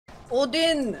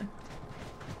Odin!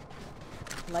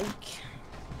 Like...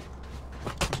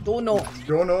 Don't know.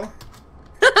 Don't know.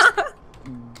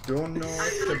 Don't know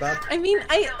kebab. I mean,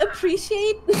 I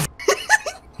appreciate...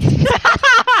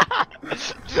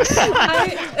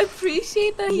 I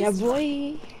appreciate that he's... Yeah,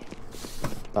 boy.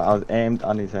 I was aimed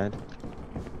on his head.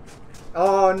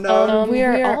 Oh no! We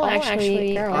are all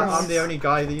actually girls. I'm the only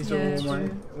guy. These are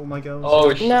all my girls.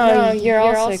 Oh no, you're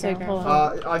also a girl.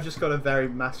 I've just got a very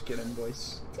masculine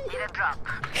voice.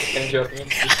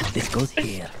 This goes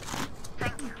here.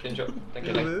 Thank you.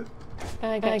 Hello?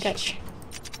 I got you.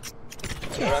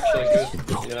 They're actually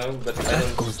good, you know, but I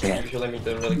don't usually meet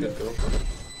a really good girl.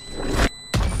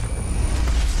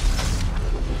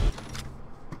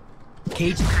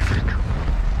 Cage.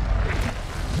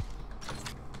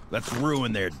 Let's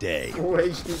ruin their day. Oh,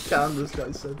 HD cam, this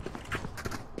guy said.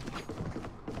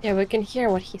 Yeah, we can hear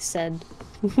what he said.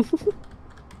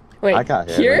 Wait, I can't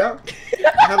hear Yeah.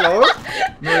 Hello?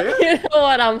 Maria? You know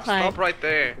what, I'm high. Stop right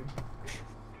there.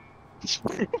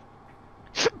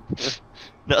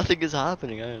 Nothing is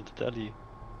happening, I have to tell you.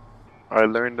 I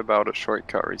learned about a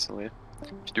shortcut recently.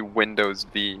 You do Windows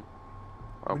V.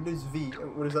 Windows V,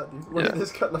 what does that do? When did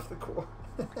this cut left the core?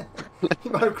 He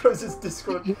might have closed his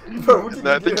Discord. Bro, what did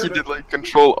I think he did like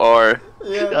Control R.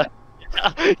 Yeah.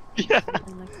 Yeah.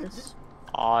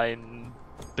 I'm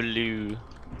blue.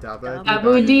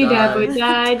 Dabu dee dabu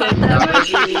die dabu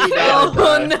dee.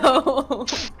 Oh no!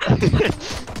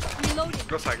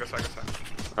 Go side.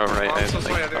 Alright, Oh, I'm so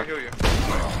sorry, I didn't hear you.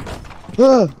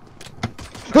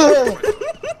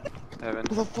 Evan.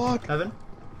 What the fuck? Heaven?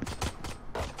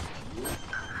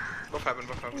 Both heaven.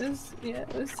 Yeah,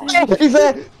 it was... He's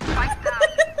there!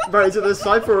 Bro, is it the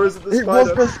Cypher or is it the It was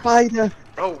Spider? the spider!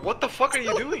 Bro, what the fuck are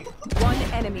you doing? One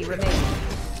enemy remaining.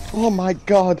 Oh my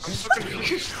god! I'm so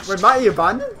confused. Wait, Matty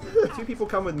abandoned? 2 people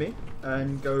come with me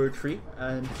and go tree,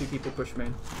 and 2 people push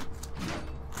main.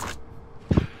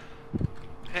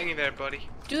 Hang in there, buddy.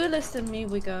 Duelist and me,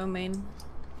 we go main.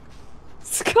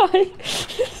 Sky.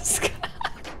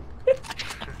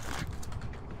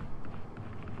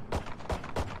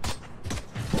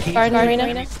 Garden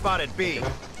arena. Spotted B.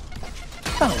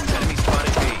 Enemy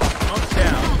spotted B. Pump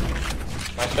down.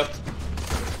 Nice shot.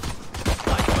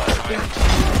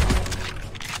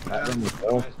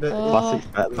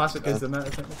 Classic is the meta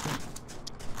technically.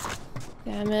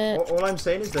 Damn it. All I'm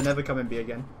saying is they're never coming B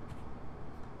again.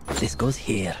 This goes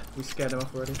here. We scared them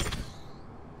off already.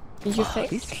 Did you think?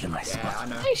 This is a nice Yeah, spot. I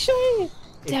know. Actually,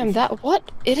 damn that.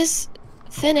 What? It is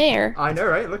thin air. I know,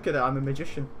 right? Look at it. I'm a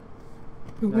magician.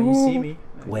 Now you see me.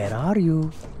 Where are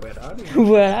you? Where are you?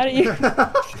 Where are you?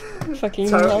 Fucking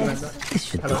Totally no. meant that. This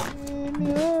should Hello.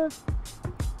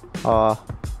 do.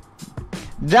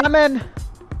 Jammin'!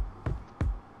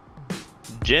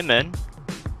 Jimin?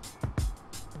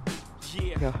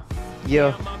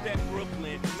 Yeah.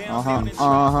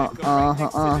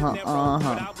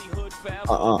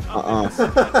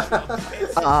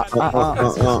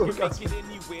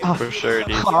 For sure,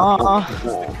 dude.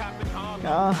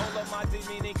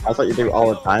 That's what you do all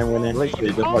the time when you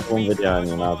literally just watch one video and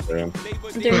you're not doing.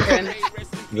 Doing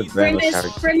Grim.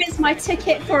 Grim is my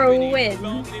ticket for a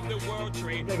win.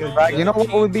 Right, you know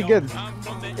what would be good?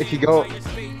 If you go...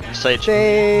 Sage.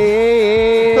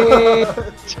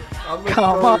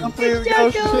 Come on, please go.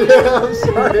 Yeah, I'm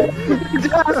sorry.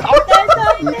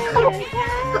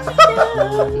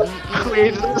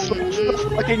 Please,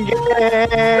 fucking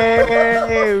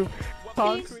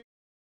game!